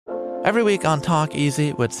Every week on Talk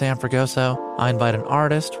Easy with Sam Fragoso, I invite an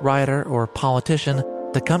artist, writer, or politician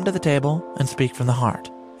to come to the table and speak from the heart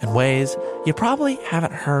in ways you probably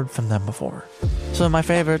haven't heard from them before. Some of my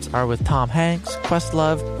favorites are with Tom Hanks,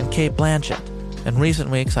 Questlove, and Cate Blanchett. In recent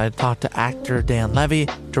weeks, I talked to actor Dan Levy,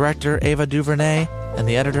 director Ava DuVernay, and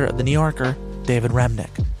the editor of The New Yorker, David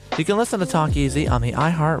Remnick. You can listen to Talk Easy on the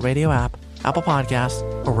iHeartRadio app, Apple Podcasts,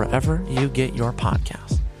 or wherever you get your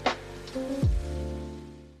podcasts.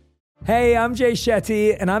 Hey, I'm Jay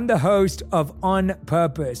Shetty, and I'm the host of On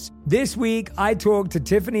Purpose. This week, I talked to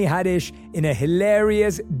Tiffany Haddish in a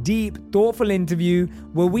hilarious, deep, thoughtful interview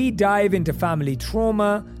where we dive into family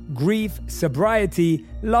trauma, grief, sobriety,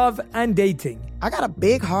 love, and dating. I got a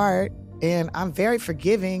big heart, and I'm very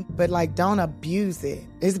forgiving, but don't abuse it.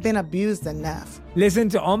 It's been abused enough. Listen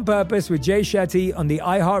to On Purpose with Jay Shetty on the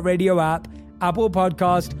iHeartRadio app, Apple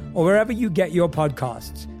Podcast, or wherever you get your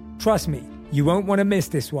podcasts. Trust me, you won't want to miss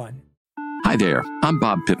this one. Hi there, I'm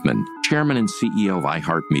Bob Pittman, Chairman and CEO of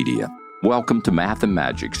iHeartMedia. Welcome to Math and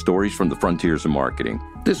Magic, Stories from the Frontiers of Marketing.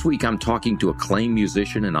 This week I'm talking to acclaimed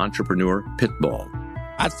musician and entrepreneur, Pitbull.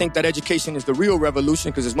 I think that education is the real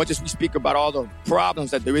revolution because as much as we speak about all the problems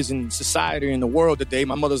that there is in society and the world today,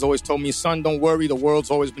 my mother's always told me, son, don't worry, the world's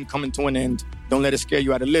always been coming to an end. Don't let it scare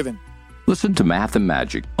you out of living. Listen to Math and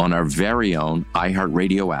Magic on our very own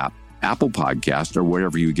iHeartRadio app, Apple Podcast, or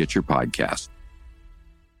wherever you get your podcasts.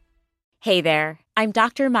 Hey there, I'm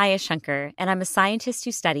Dr. Maya Shankar, and I'm a scientist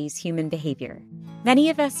who studies human behavior.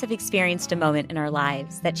 Many of us have experienced a moment in our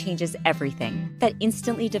lives that changes everything, that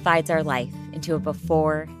instantly divides our life into a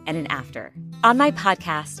before and an after. On my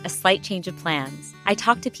podcast, A Slight Change of Plans, I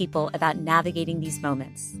talk to people about navigating these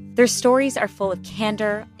moments. Their stories are full of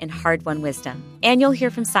candor and hard-won wisdom. And you'll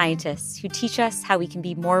hear from scientists who teach us how we can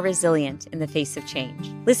be more resilient in the face of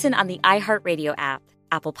change. Listen on the iHeartRadio app,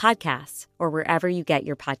 Apple Podcasts, or wherever you get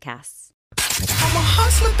your podcasts. I'm a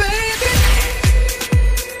hustler, baby.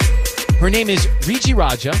 Her name is Riji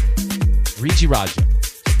Raja. Riji Raja.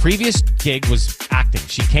 Previous gig was acting.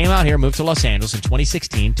 She came out here, moved to Los Angeles in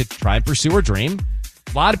 2016 to try and pursue her dream.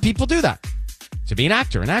 A lot of people do that, to be an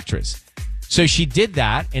actor, an actress. So she did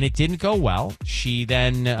that, and it didn't go well. She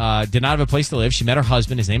then did not have a place to live. She met her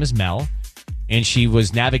husband. His name is Mel. And she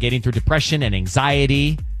was navigating through depression and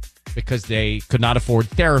anxiety because they could not afford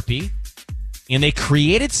therapy. And they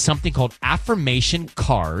created something called Affirmation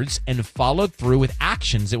cards and followed through with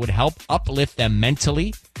actions that would help uplift them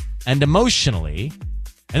mentally and emotionally.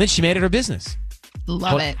 And then she made it her business.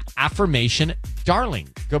 Love it. Affirmation Darling.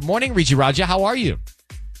 Good morning, Riji Raja. How are you?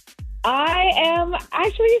 I am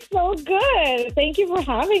actually so good. Thank you for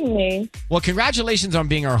having me. Well, congratulations on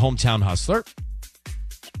being our hometown hustler.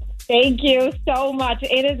 Thank you so much.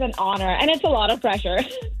 It is an honor, and it's a lot of pressure.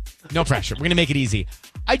 No pressure. We're going to make it easy.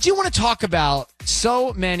 I do want to talk about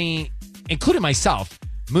so many, including myself,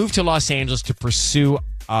 moved to Los Angeles to pursue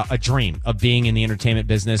a dream of being in the entertainment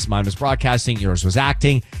business. Mine was broadcasting. Yours was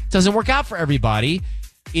acting. Doesn't work out for everybody.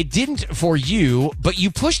 It didn't for you, but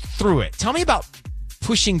you pushed through it. Tell me about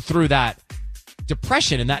pushing through that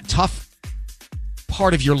depression and that tough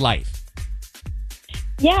part of your life.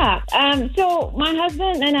 Yeah. So my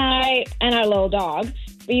husband and I and our little dog,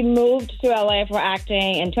 we moved to LA for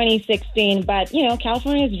acting in 2016, but,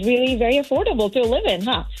 California is really very affordable to live in,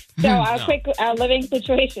 huh? So our living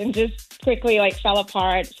situation just quickly fell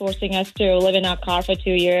apart, forcing us to live in our car for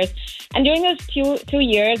 2 years. And during those two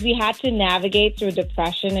years, we had to navigate through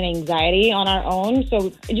depression and anxiety on our own.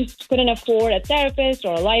 So we just couldn't afford a therapist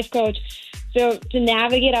or a life coach. So to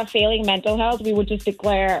navigate our failing mental health, we would just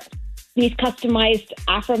declare these customized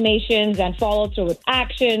affirmations and follow through with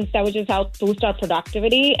actions that would just help boost our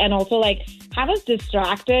productivity and also have us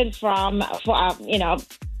distracted from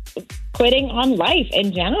quitting on life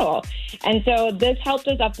in general. And so this helped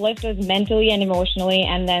us uplift us mentally and emotionally.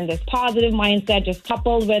 And then this positive mindset just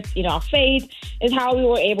coupled with, our faith is how we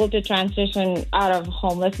were able to transition out of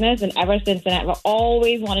homelessness. And ever since then, I've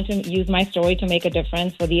always wanted to use my story to make a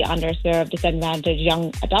difference for the underserved, disadvantaged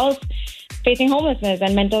young adults facing homelessness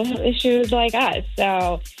and mental health issues like us.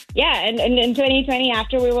 So, yeah, and in 2020,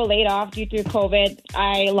 after we were laid off due to COVID,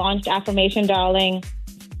 I launched Affirmation Darling.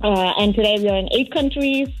 And today we are in 8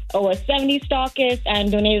 countries, over 70 stockists,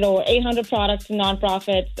 and donated over 800 products to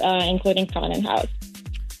nonprofits, including Covenant House.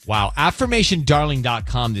 Wow.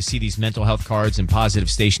 AffirmationDarling.com to see these mental health cards and positive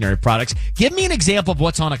stationary products. Give me an example of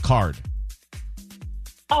what's on a card.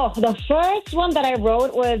 Oh, the first one that I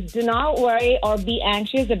wrote was do not worry or be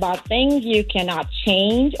anxious about things you cannot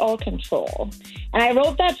change or control. And I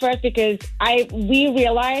wrote that first because we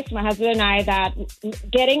realized, my husband and I, that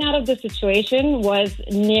getting out of the situation was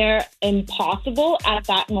near impossible at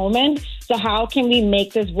that moment. So how can we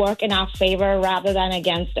make this work in our favor rather than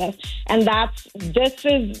against us? And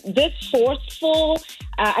this forceful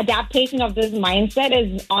adaptation of this mindset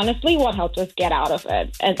is honestly what helped us get out of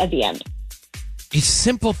it at the end. It's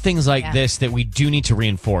simple things like this that we do need to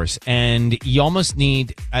reinforce, and you almost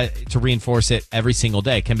need to reinforce it every single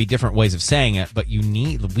day. It can be different ways of saying it, but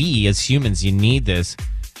we as humans, you need this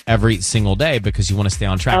every single day because you want to stay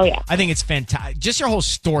on track. Oh, yeah. I think it's fantastic. Just your whole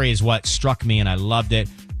story is what struck me, and I loved it.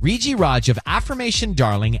 Riji Raj of Affirmation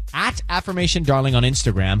Darling, at Affirmation Darling on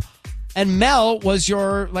Instagram. And Mel was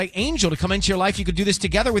your angel to come into your life. You could do this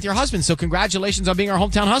together with your husband. So congratulations on being our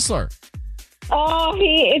hometown hustler. Oh,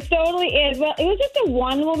 it totally is. Well, it was just a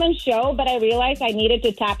one-woman show, but I realized I needed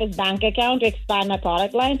to tap his bank account to expand my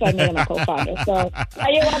product line, so I made him a co-founder. So,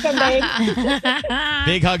 you're welcome, babe.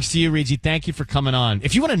 Big hugs to you, Riji. Thank you for coming on.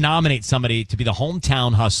 If you want to nominate somebody to be the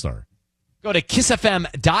hometown hustler, go to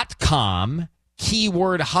kissfm.com,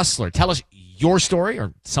 keyword hustler. Tell us your story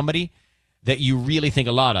or somebody that you really think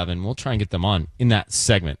a lot of, and we'll try and get them on in that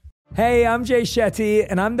segment. Hey, I'm Jay Shetty,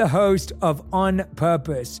 and I'm the host of On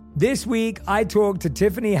Purpose. This week, I talked to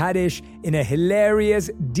Tiffany Haddish in a hilarious,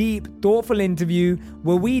 deep, thoughtful interview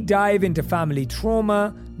where we dive into family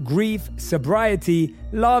trauma, grief, sobriety,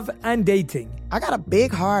 love, and dating. I got a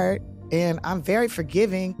big heart, and I'm very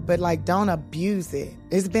forgiving, but don't abuse it.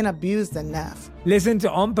 It's been abused enough. Listen to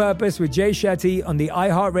On Purpose with Jay Shetty on the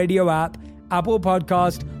iHeartRadio app, Apple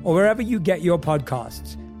Podcast, or wherever you get your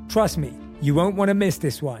podcasts. Trust me, you won't want to miss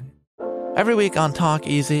this one. Every week on Talk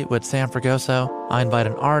Easy with Sam Fragoso, I invite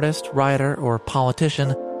an artist, writer, or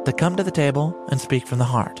politician to come to the table and speak from the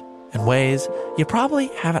heart in ways you probably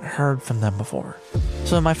haven't heard from them before.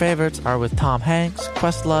 Some of my favorites are with Tom Hanks,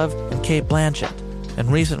 Questlove, and Cate Blanchett. In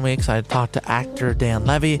recent weeks, I talked to actor Dan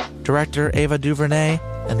Levy, director Ava DuVernay,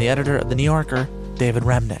 and the editor of The New Yorker, David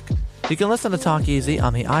Remnick. You can listen to Talk Easy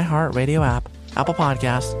on the iHeartRadio app, Apple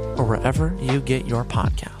Podcasts, or wherever you get your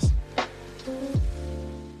podcasts.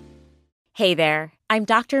 Hey there, I'm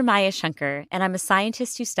Dr. Maya Shankar, and I'm a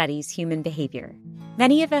scientist who studies human behavior.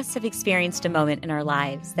 Many of us have experienced a moment in our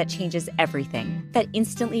lives that changes everything, that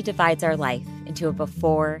instantly divides our life into a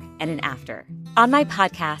before and an after. On my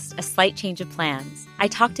podcast, A Slight Change of Plans, I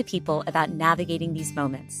talk to people about navigating these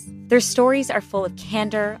moments. Their stories are full of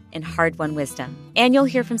candor and hard-won wisdom. And you'll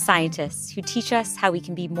hear from scientists who teach us how we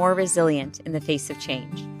can be more resilient in the face of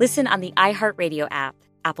change. Listen on the iHeartRadio app,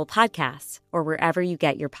 Apple Podcasts, or wherever you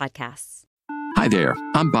get your podcasts. Hi there,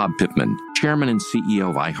 I'm Bob Pittman, Chairman and CEO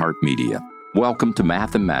of iHeartMedia. Welcome to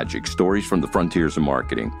Math and Magic, Stories from the Frontiers of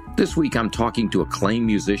Marketing. This week I'm talking to acclaimed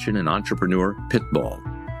musician and entrepreneur, Pitbull.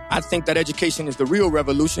 I think that education is the real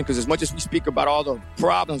revolution because as much as we speak about all the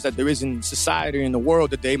problems that there is in society and the world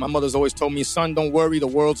today, my mother's always told me, son, don't worry, the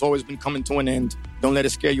world's always been coming to an end. Don't let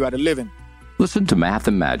it scare you out of living. Listen to Math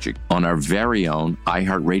and Magic on our very own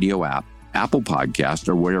iHeartRadio app, Apple Podcast,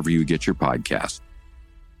 or wherever you get your podcasts.